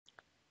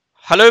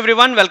Hello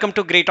everyone, welcome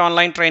to Great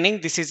Online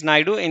Training. This is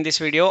Naidu. In this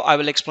video, I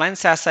will explain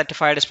SAS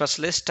Certified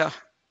Specialist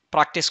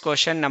Practice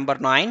question number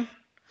 9.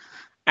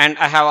 And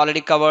I have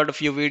already covered a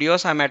few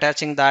videos. I'm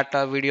attaching that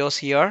videos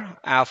here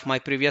of my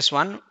previous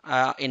one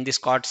in this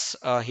cards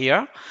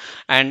here,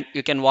 and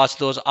you can watch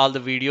those all the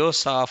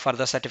videos for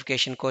the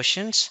certification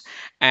questions.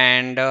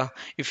 And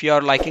if you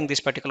are liking this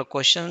particular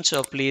question,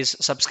 so please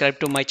subscribe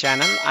to my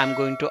channel. I'm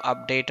going to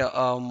update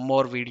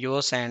more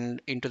videos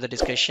and into the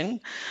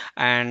discussion,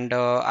 and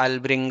I'll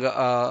bring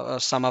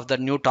some of the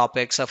new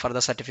topics for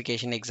the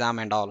certification exam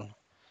and all.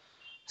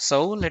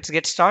 So let's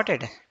get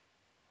started.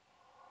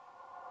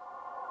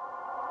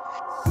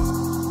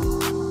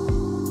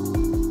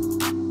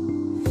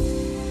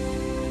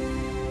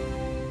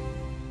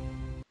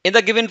 In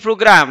the given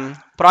program,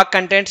 proc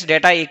contains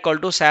data equal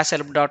to SAS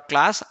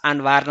help.class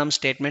and var num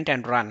statement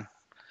and run.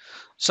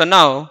 So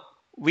now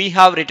we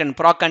have written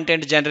proc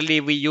content.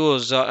 Generally we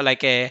use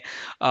like a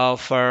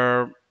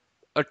for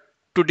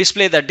to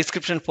display the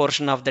description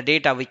portion of the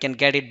data. We can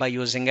get it by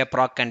using a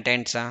proc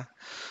contents.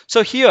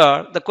 So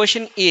here the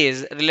question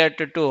is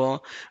related to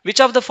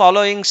which of the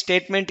following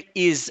statement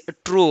is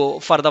true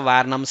for the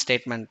var num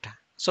statement.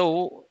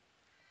 So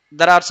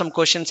there are some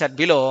questions at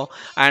below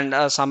and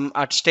some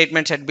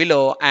statements at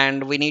below,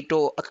 and we need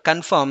to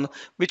confirm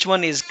which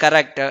one is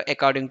correct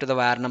according to the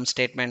var num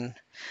statement.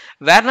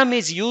 Var num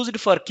is used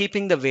for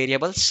keeping the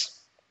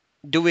variables.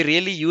 Do we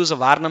really use a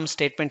var num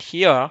statement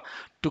here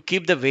to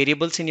keep the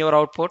variables in your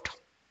output?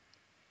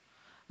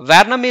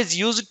 Var num is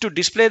used to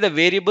display the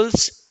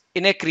variables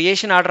in a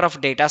creation order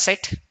of data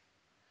set.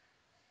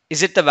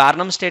 Is it the var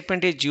num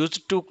statement is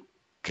used to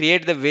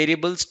create the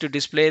variables to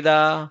display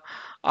the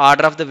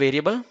order of the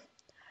variable?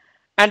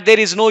 And there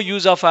is no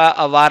use of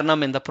a var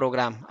num in the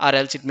program, or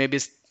else it may be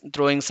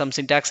throwing some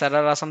syntax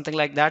error or something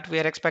like that. We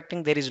are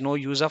expecting there is no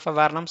use of a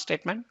var num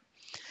statement.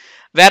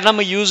 Var num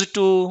is used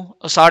to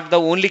sort the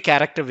only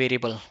character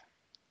variable.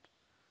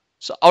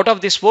 So out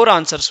of these four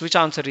answers, which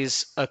answer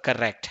is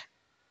correct?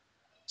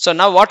 So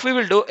now what we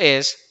will do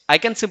is I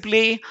can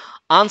simply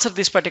answer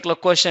this particular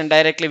question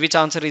directly which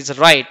answer is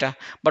right.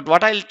 But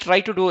what I'll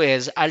try to do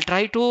is I'll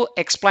try to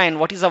explain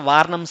what is a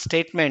var num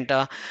statement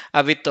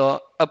with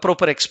a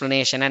proper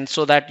explanation, and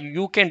so that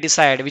you can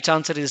decide which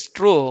answer is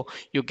true,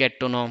 you get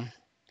to know.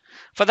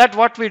 For that,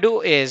 what we do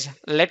is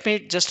let me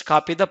just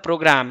copy the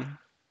program.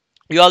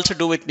 You also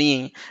do with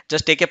me.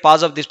 Just take a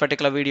pause of this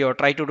particular video.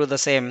 Try to do the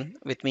same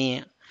with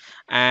me.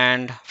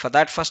 And for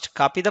that, first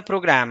copy the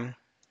program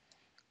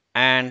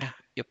and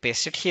you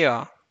paste it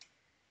here.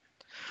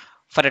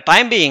 For a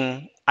time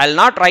being, I'll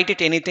not write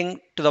it anything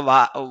to the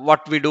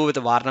what we do with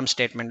the var num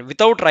statement.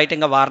 Without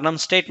writing a var num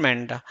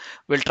statement,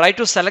 we'll try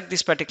to select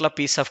this particular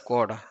piece of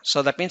code.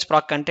 So that means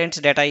proc contains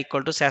data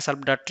equal to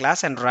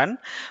sashelp.class and run.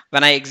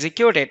 When I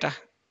execute it,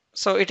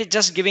 so it is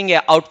just giving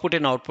a output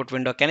in output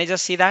window. Can you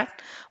just see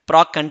that?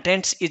 Proc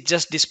contents is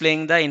just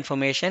displaying the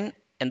information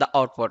in the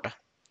output.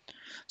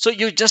 So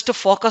you just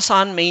focus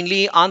on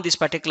mainly on this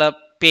particular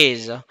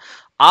page.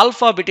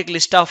 Alphabetic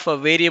list of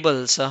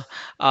variables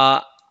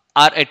are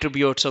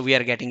attributes, so we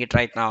are getting it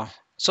right now.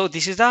 So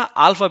this is the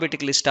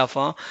alphabetic list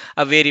of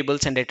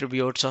variables and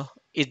attributes.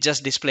 It's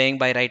just displaying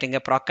by writing a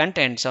proc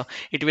content. So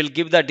it will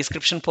give the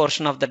description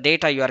portion of the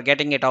data. You are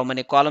getting it, how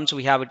many columns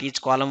we have it,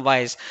 each column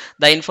wise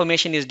the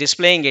information is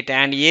displaying it,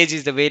 and age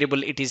is the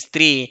variable. It is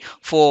 3,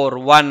 4,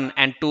 1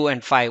 and 2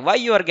 and 5. Why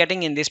you are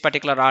getting in this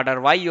particular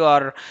order? Why you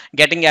are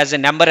getting as a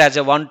number as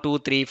a 1, 2,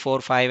 3, 4,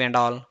 5 and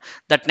all?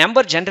 That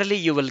number generally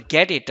you will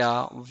get it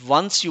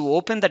once you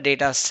open the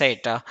data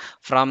set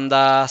from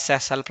the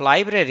SAS help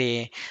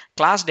library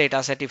class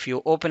data set. If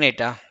you open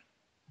it,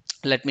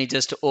 let me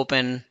just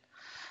open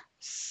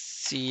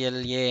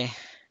CLA.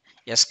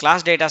 Yes,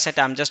 class data set.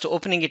 I'm just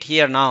opening it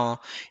here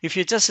now. If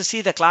you just see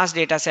the class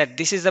data set,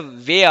 this is the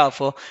way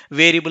of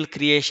variable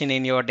creation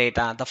in your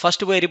data. The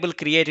first variable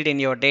created in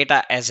your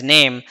data as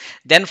name,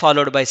 then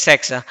followed by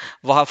sex,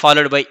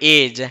 followed by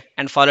age,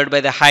 and followed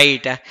by the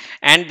height,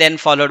 and then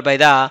followed by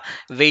the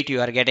weight.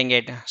 You are getting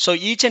it. So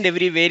each and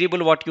every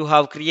variable what you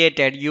have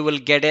created, you will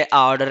get a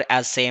order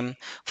as same.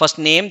 First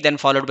name, then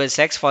followed by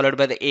sex, followed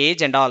by the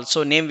age and all.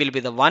 So name will be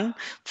the 1,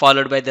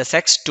 followed by the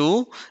sex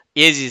 2,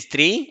 age is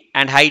 3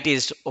 and height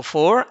is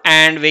 4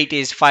 and weight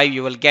is 5.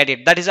 You will get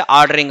it. That is the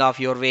ordering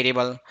of your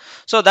variable.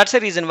 So that's the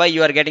reason why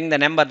you are getting the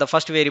number. The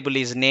first variable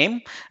is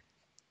name,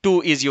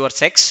 2 is your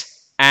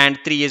sex, and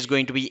 3 is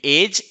going to be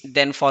age,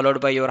 then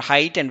followed by your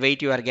height and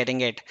weight. You are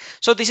getting it.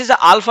 So this is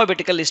the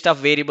alphabetical list of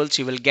variables.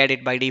 You will get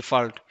it by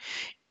default.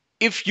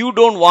 If you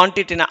don't want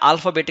it in an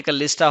alphabetical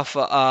list of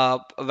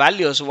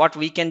values, what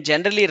we can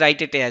generally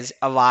write it as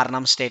a var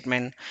num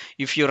statement.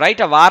 If you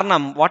write a var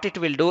num, what it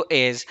will do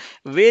is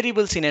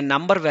variables in a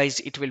number wise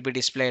it will be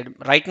displayed.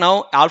 Right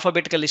now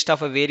alphabetical list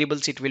of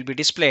variables it will be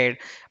displayed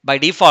by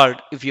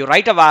default. If you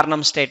write a var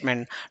num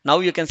statement, now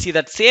you can see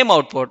that same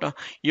output.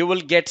 You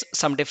will get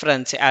some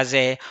difference as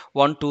a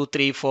 1, 2,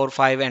 3, 4,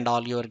 5 and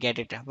all. You will get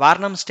it. Var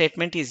num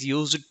statement is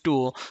used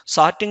to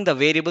sorting the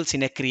variables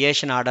in a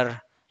creation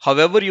order.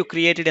 However you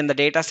create it in the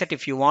data set,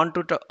 if you want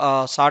to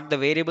sort the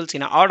variables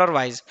in order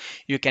wise,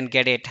 you can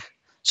get it.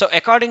 So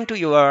according to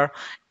your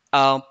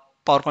uh,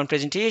 PowerPoint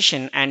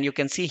presentation, and you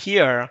can see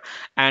here,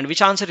 and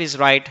which answer is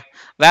right.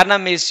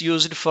 Varnam is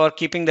used for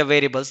keeping the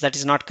variables. That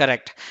is not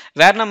correct.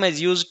 Varnam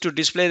is used to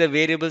display the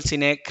variables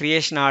in a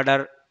creation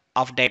order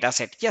of data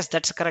set. Yes,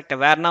 that's correct.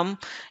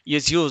 Varnam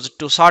is used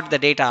to sort the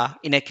data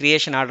in a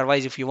creation order.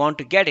 Otherwise, if you want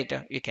to get it,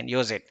 you can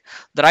use it.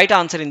 The right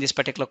answer in this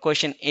particular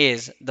question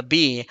is the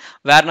B.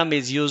 Varnam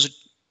is used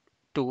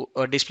to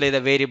display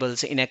the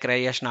variables in a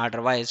creation order.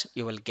 Otherwise,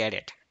 you will get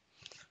it.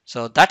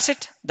 So that's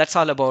it. That's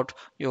all about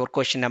your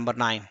question number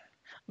 9,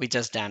 we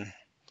just done.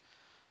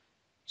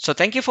 So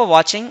thank you for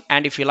watching,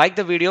 and if you like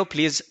the video,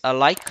 please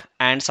like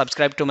and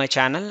subscribe to my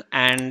channel,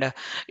 and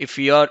if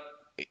you are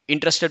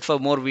interested for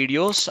more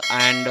videos,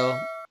 and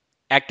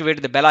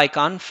activate the bell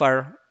icon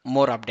for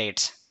more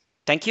updates.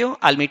 Thank you.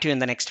 I'll meet you in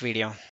the next video.